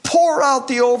 pour out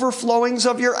the overflowings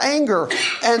of your anger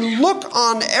and look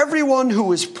on everyone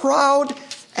who is proud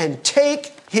and take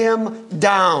him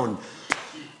down.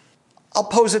 I'll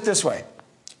pose it this way.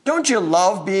 Don't you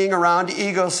love being around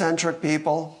egocentric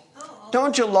people?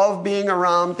 Don't you love being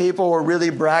around people who are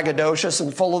really braggadocious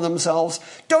and full of themselves?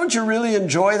 Don't you really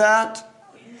enjoy that?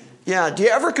 Yeah, do you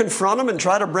ever confront them and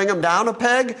try to bring them down a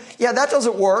peg? Yeah, that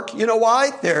doesn't work. You know why?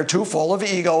 They're too full of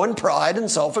ego and pride and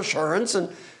self-assurance,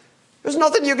 and there's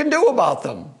nothing you can do about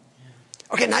them.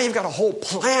 Okay, now you've got a whole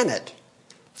planet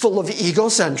full of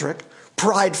egocentric,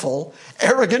 prideful,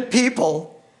 arrogant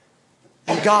people,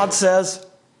 and God says,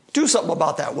 do something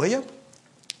about that, will you?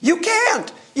 You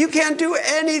can't. You can't do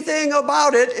anything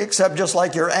about it, except just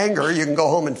like your anger, you can go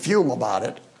home and fume about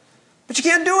it. But you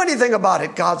can't do anything about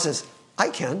it. God says, I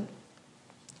can.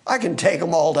 I can take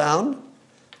them all down.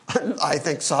 I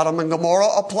think Sodom and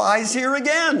Gomorrah applies here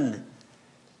again.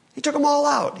 He took them all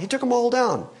out. He took them all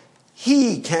down.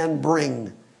 He can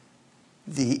bring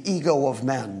the ego of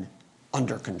men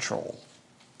under control.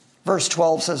 Verse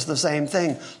 12 says the same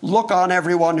thing. Look on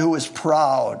everyone who is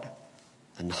proud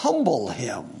and humble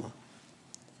him.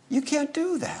 You can't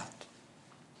do that.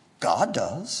 God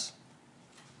does.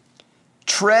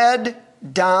 Tread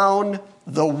down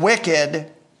the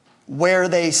wicked where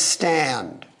they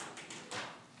stand.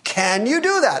 Can you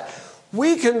do that?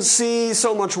 We can see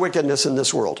so much wickedness in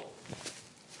this world.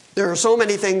 There are so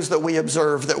many things that we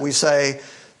observe that we say,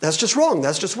 that's just wrong,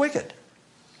 that's just wicked.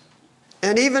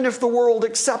 And even if the world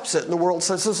accepts it and the world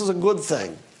says this is a good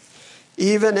thing,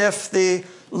 even if the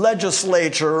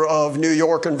legislature of New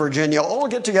York and Virginia all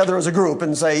get together as a group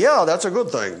and say, yeah, that's a good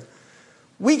thing,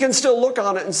 we can still look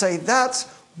on it and say, that's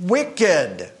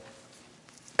wicked.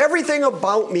 Everything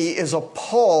about me is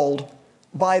appalled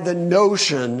by the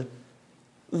notion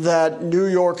that New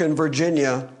York and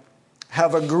Virginia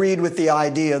have agreed with the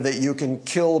idea that you can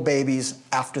kill babies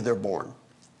after they're born.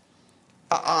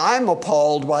 I'm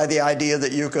appalled by the idea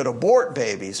that you could abort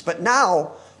babies, but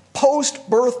now,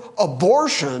 post-birth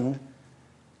abortion,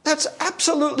 that's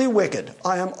absolutely wicked.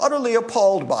 I am utterly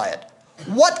appalled by it.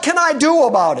 What can I do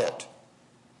about it?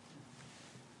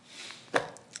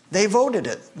 They voted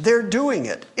it. They're doing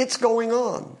it. It's going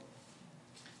on.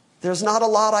 There's not a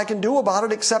lot I can do about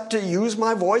it except to use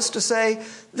my voice to say,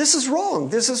 this is wrong,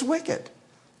 this is wicked.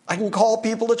 I can call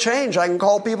people to change, I can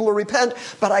call people to repent,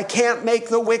 but I can't make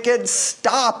the wicked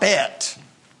stop it.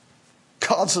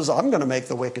 God says, I'm going to make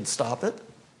the wicked stop it.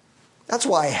 That's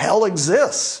why hell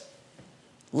exists.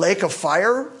 Lake of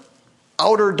fire,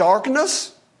 outer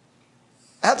darkness.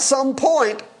 At some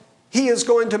point, he is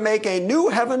going to make a new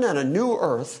heaven and a new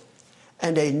earth,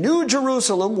 and a new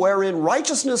Jerusalem wherein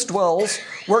righteousness dwells,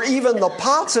 where even the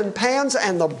pots and pans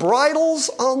and the bridles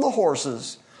on the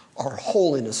horses are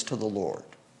holiness to the Lord.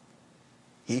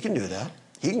 He can do that.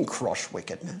 He can crush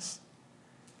wickedness.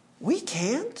 We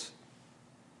can't.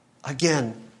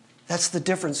 Again, that's the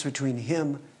difference between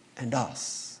him and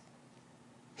us.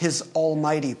 His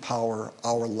almighty power,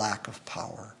 our lack of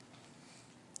power.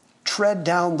 Tread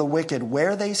down the wicked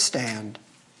where they stand,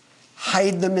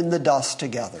 hide them in the dust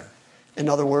together. In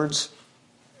other words,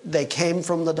 they came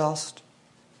from the dust.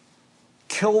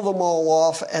 Kill them all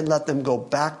off and let them go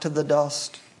back to the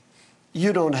dust.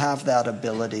 You don't have that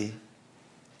ability.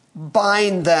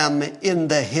 Bind them in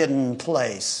the hidden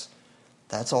place.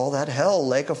 That's all that hell,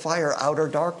 lake of fire, outer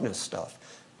darkness stuff.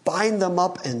 Bind them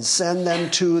up and send them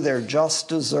to their just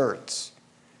deserts.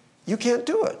 You can't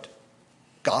do it.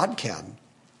 God can.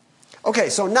 Okay,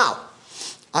 so now,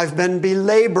 I've been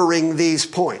belaboring these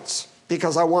points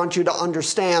because I want you to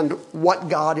understand what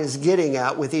God is getting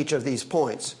at with each of these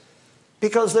points.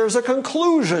 Because there's a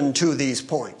conclusion to these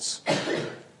points.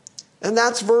 And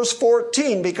that's verse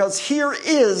 14, because here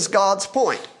is God's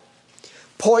point.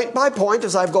 Point by point,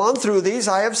 as I've gone through these,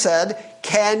 I have said,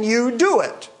 can you do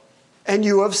it? And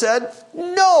you have said,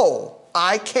 no,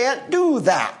 I can't do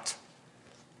that.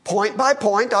 Point by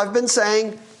point, I've been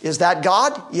saying, is that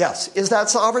God? Yes. Is that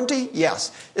sovereignty?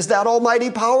 Yes. Is that almighty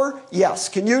power? Yes.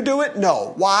 Can you do it?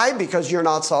 No. Why? Because you're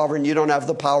not sovereign. You don't have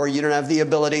the power. You don't have the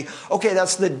ability. Okay,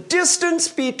 that's the distance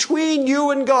between you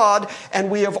and God,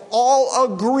 and we have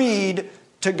all agreed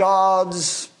to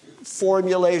God's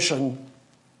formulation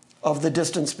of the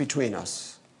distance between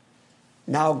us.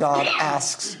 Now God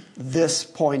asks this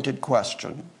pointed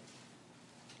question.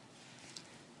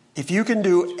 If you can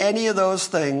do any of those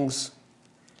things,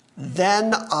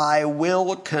 then I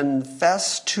will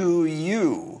confess to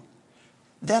you.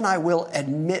 Then I will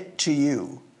admit to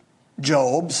you,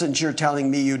 Job, since you're telling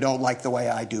me you don't like the way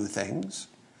I do things,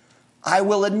 I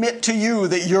will admit to you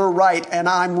that you're right and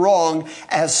I'm wrong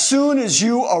as soon as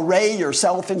you array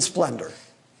yourself in splendor.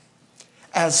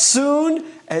 As soon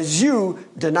as you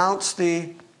denounce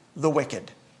the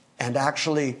wicked and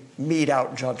actually mete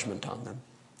out judgment on them.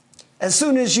 As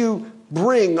soon as you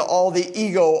bring all the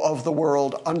ego of the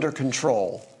world under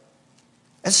control.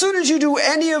 As soon as you do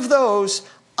any of those,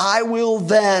 I will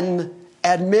then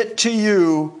admit to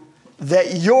you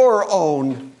that your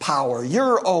own power,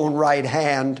 your own right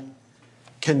hand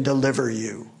can deliver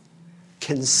you,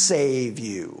 can save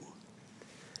you.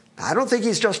 Now, I don't think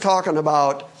he's just talking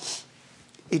about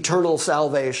eternal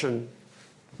salvation,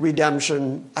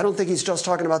 redemption. I don't think he's just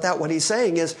talking about that. What he's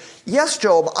saying is, yes,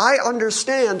 Job, I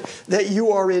understand that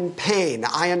you are in pain.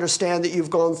 I understand that you've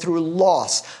gone through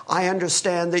loss. I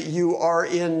understand that you are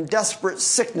in desperate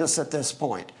sickness at this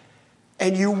point.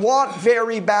 And you want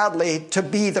very badly to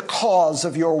be the cause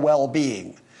of your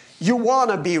well-being. You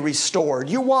want to be restored.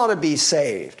 You want to be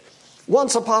saved.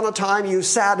 Once upon a time you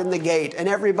sat in the gate and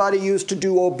everybody used to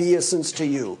do obeisance to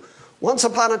you. Once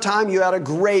upon a time you had a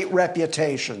great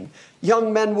reputation.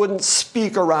 Young men wouldn't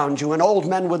speak around you and old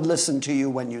men would listen to you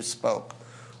when you spoke.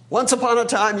 Once upon a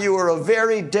time you were a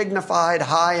very dignified,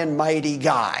 high and mighty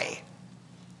guy.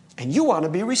 And you want to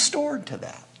be restored to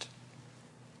that.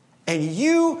 And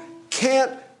you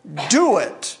can't do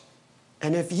it.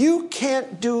 And if you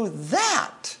can't do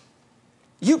that,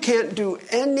 you can't do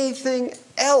anything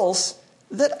else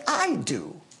that I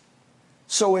do.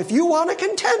 So if you want to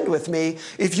contend with me,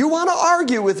 if you want to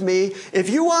argue with me, if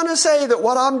you want to say that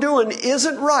what I'm doing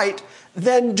isn't right,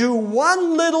 then do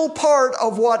one little part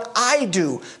of what I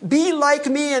do. Be like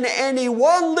me in any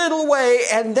one little way,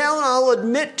 and then I'll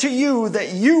admit to you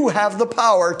that you have the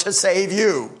power to save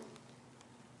you.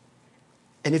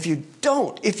 And if you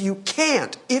don't, if you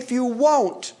can't, if you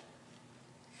won't,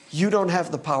 you don't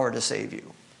have the power to save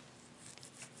you.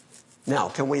 Now,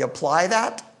 can we apply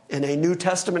that in a New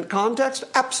Testament context?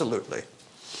 Absolutely.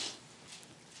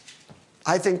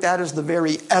 I think that is the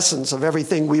very essence of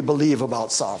everything we believe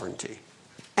about sovereignty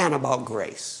and about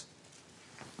grace.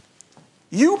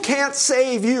 You can't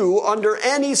save you under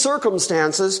any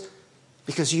circumstances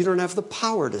because you don't have the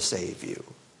power to save you.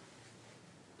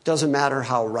 It doesn't matter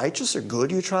how righteous or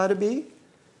good you try to be.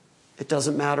 It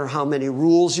doesn't matter how many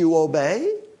rules you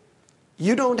obey.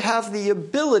 You don't have the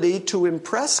ability to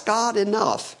impress God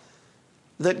enough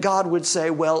that God would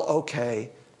say, well, okay,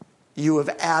 you have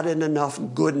added enough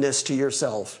goodness to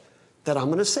yourself that I'm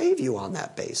going to save you on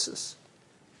that basis.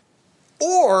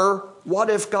 Or what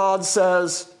if God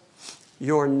says,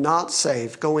 you're not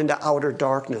saved, go into outer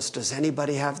darkness? Does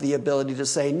anybody have the ability to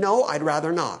say, no, I'd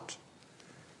rather not?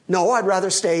 No, I'd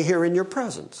rather stay here in your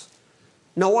presence.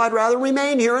 No, I'd rather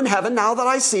remain here in heaven now that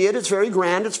I see it. It's very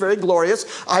grand. It's very glorious.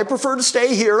 I prefer to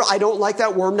stay here. I don't like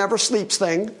that worm never sleeps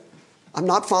thing. I'm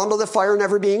not fond of the fire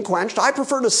never being quenched. I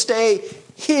prefer to stay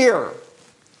here.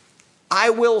 I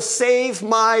will save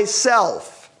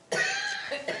myself.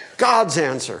 God's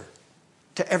answer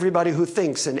to everybody who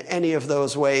thinks in any of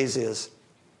those ways is,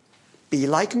 be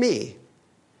like me,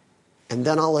 and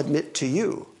then I'll admit to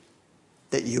you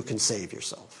that you can save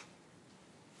yourself.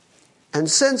 And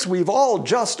since we've all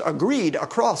just agreed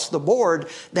across the board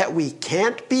that we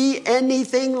can't be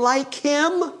anything like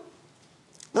him,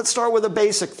 let's start with a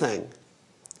basic thing.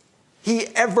 He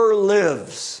ever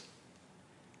lives.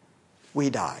 We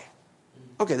die.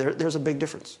 Okay, there's a big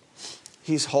difference.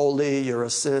 He's holy, you're a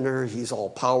sinner, he's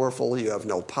all-powerful, you have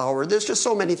no power. There's just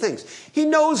so many things. He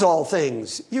knows all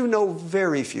things. You know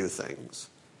very few things.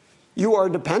 You are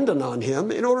dependent on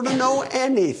him in order to know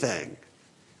anything.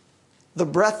 The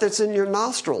breath that's in your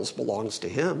nostrils belongs to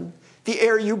him. The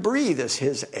air you breathe is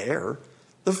his air.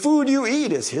 The food you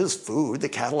eat is his food. The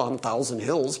cattle on 1,000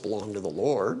 hills belong to the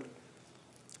Lord.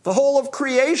 The whole of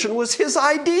creation was his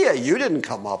idea. You didn't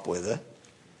come up with it.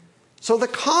 So the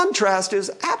contrast is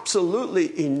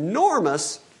absolutely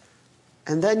enormous.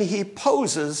 And then he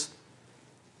poses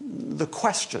the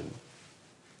question,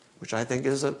 which I think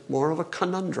is more of a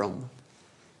conundrum.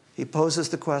 He poses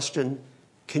the question,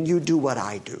 can you do what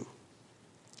I do?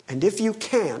 And if you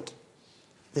can't,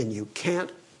 then you can't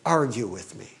argue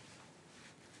with me.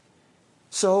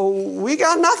 So we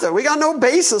got nothing. We got no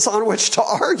basis on which to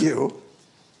argue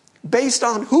based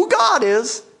on who God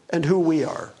is and who we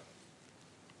are.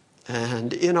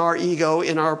 And in our ego,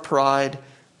 in our pride,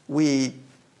 we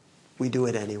do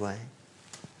it anyway.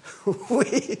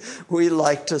 we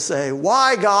like to say,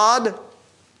 why, God?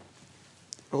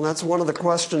 Well, that's one of the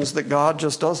questions that God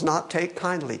just does not take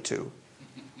kindly to.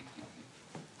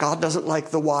 God doesn't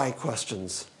like the why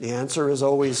questions. The answer is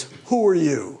always, who are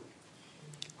you?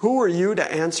 Who are you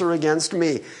to answer against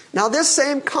me? Now, this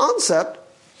same concept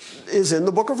is in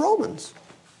the book of Romans.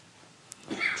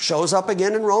 It shows up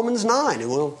again in Romans 9, and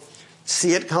we'll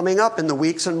see it coming up in the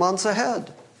weeks and months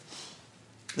ahead.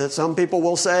 That some people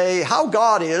will say, how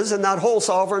God is and that whole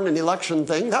sovereign and election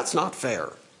thing, that's not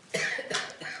fair.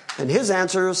 And his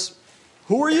answer is,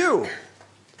 who are you?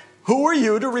 Who are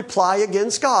you to reply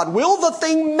against God? Will the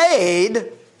thing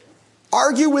made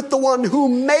argue with the one who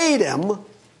made him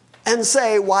and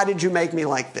say, why did you make me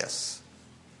like this?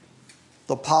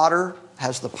 The potter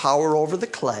has the power over the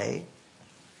clay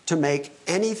to make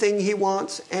anything he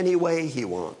wants, any way he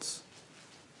wants.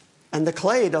 And the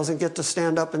clay doesn't get to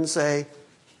stand up and say,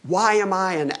 why am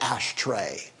I an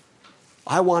ashtray?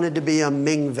 I wanted to be a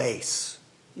Ming vase,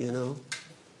 you know.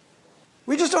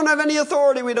 We just don't have any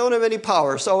authority. We don't have any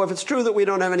power. So if it's true that we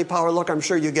don't have any power, look, I'm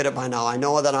sure you get it by now. I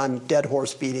know that I'm dead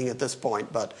horse beating at this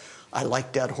point, but I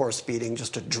like dead horse beating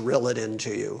just to drill it into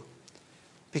you.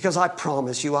 Because I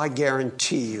promise you, I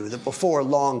guarantee you that before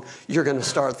long, you're going to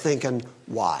start thinking,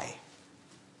 why?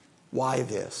 Why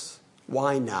this?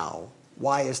 Why now?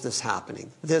 Why is this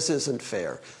happening? This isn't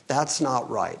fair. That's not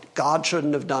right. God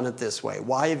shouldn't have done it this way.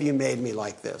 Why have you made me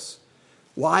like this?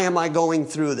 Why am I going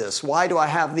through this? Why do I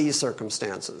have these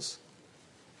circumstances?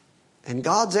 And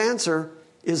God's answer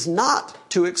is not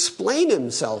to explain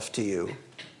himself to you.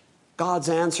 God's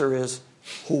answer is,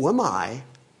 who am I?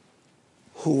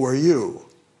 Who are you?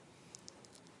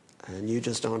 And you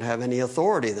just don't have any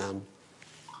authority then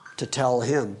to tell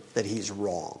him that he's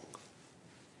wrong.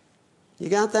 You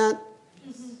got that?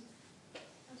 Mm-hmm.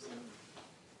 Absolutely.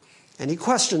 Any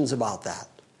questions about that?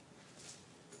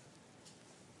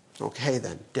 Okay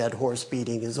then, dead horse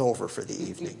beating is over for the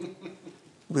evening.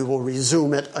 We will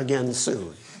resume it again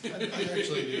soon. I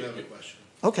actually do have a question.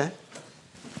 Okay.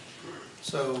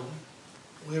 So,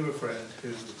 we have a friend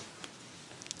who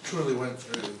truly went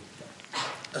through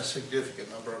a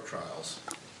significant number of trials,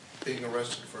 being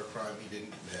arrested for a crime he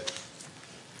didn't commit,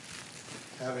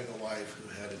 having a wife who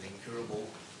had an incurable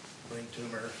brain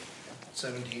tumor,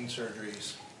 17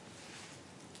 surgeries,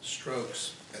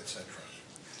 strokes, etc.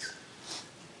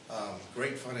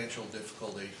 Great financial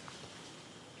difficulty.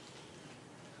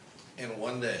 And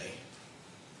one day,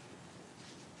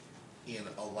 in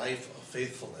a life of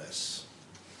faithfulness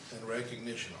and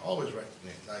recognition, always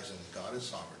recognizing that God is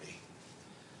sovereignty,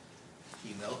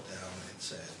 he knelt down and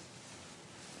said,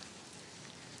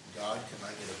 God, can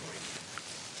I get a break?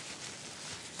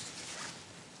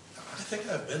 Now, I think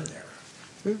I've been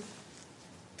there.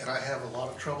 And I have a lot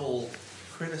of trouble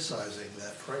criticizing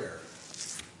that prayer,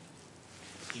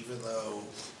 even though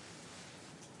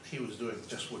he was doing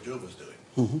just what Job was doing.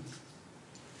 Mm-hmm.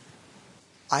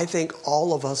 I think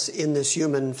all of us in this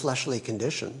human fleshly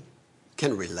condition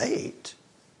can relate.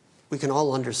 We can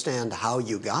all understand how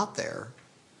you got there.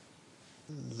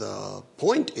 The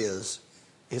point is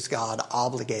God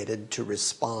obligated to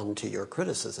respond to your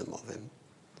criticism of him?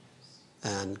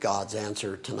 And God's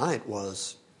answer tonight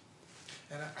was...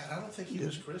 And I don't think he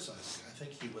was criticizing. I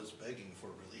think he was begging for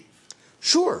relief.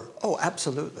 Sure. Oh,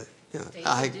 absolutely. Yeah.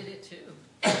 David did it too.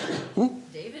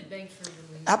 David begged for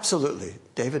relief. Absolutely.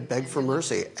 David begged for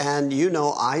mercy. And you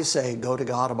know, I say go to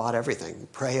God about everything.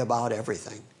 Pray about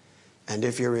everything. And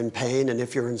if you're in pain and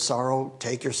if you're in sorrow,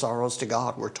 take your sorrows to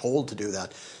God. We're told to do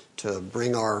that, to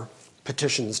bring our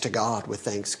petitions to God with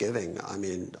thanksgiving. I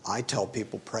mean, I tell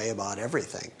people pray about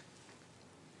everything.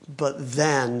 But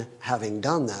then, having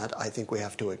done that, I think we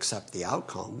have to accept the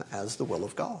outcome as the will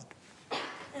of God.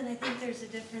 And I think there's a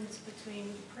difference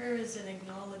between prayer is an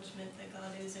acknowledgement that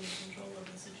God is in control of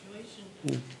the situation,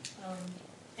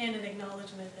 and an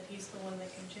acknowledgement that he's the one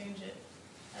that can change it,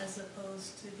 as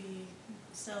opposed to the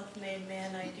self-made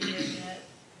man idea that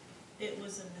it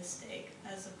was a mistake,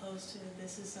 as opposed to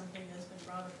this is something that's been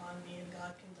brought upon me and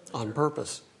God can deliver. On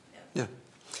purpose. Yeah.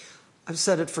 I've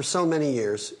said it for so many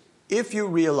years. If you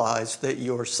realize that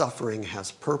your suffering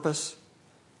has purpose,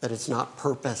 that it's not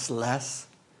purposeless,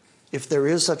 if there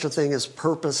is such a thing as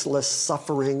purposeless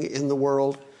suffering in the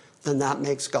world, then that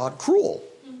makes God cruel.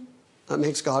 That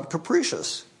makes God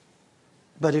capricious.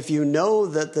 But if you know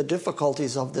that the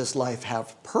difficulties of this life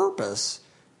have purpose,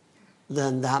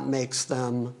 then that makes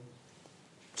them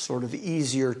sort of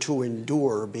easier to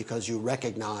endure because you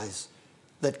recognize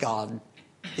that God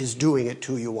is doing it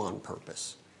to you on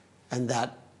purpose. And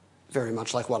that, very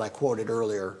much like what I quoted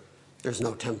earlier, there's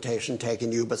no temptation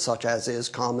taken you but such as is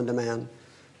common to man.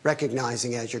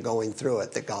 Recognizing as you're going through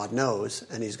it that God knows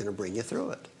and he's going to bring you through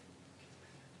it.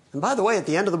 And by the way, at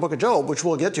the end of the book of Job, which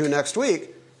we'll get to next week,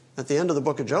 at the end of the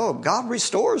book of Job, God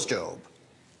restores Job.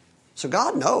 So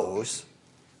God knows,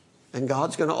 and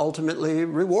God's going to ultimately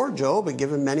reward Job and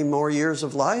give him many more years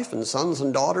of life and sons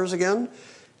and daughters again.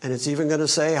 And it's even going to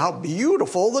say how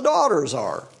beautiful the daughters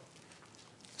are.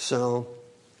 So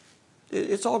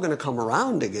it's all going to come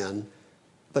around again.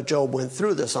 But Job went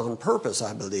through this on purpose,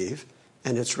 I believe.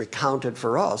 And it's recounted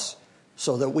for us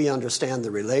so that we understand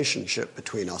the relationship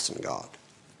between us and God.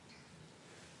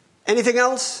 Anything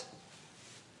else?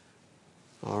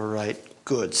 All right,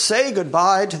 good. Say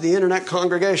goodbye to the internet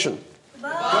congregation.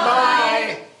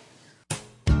 Bye.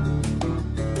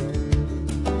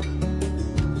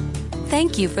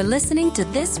 Thank you for listening to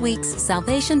this week's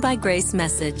Salvation by Grace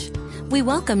message. We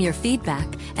welcome your feedback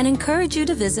and encourage you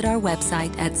to visit our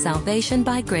website at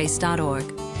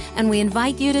salvationbygrace.org. And we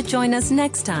invite you to join us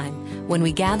next time when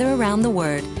we gather around the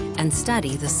Word and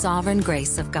study the sovereign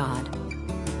grace of God.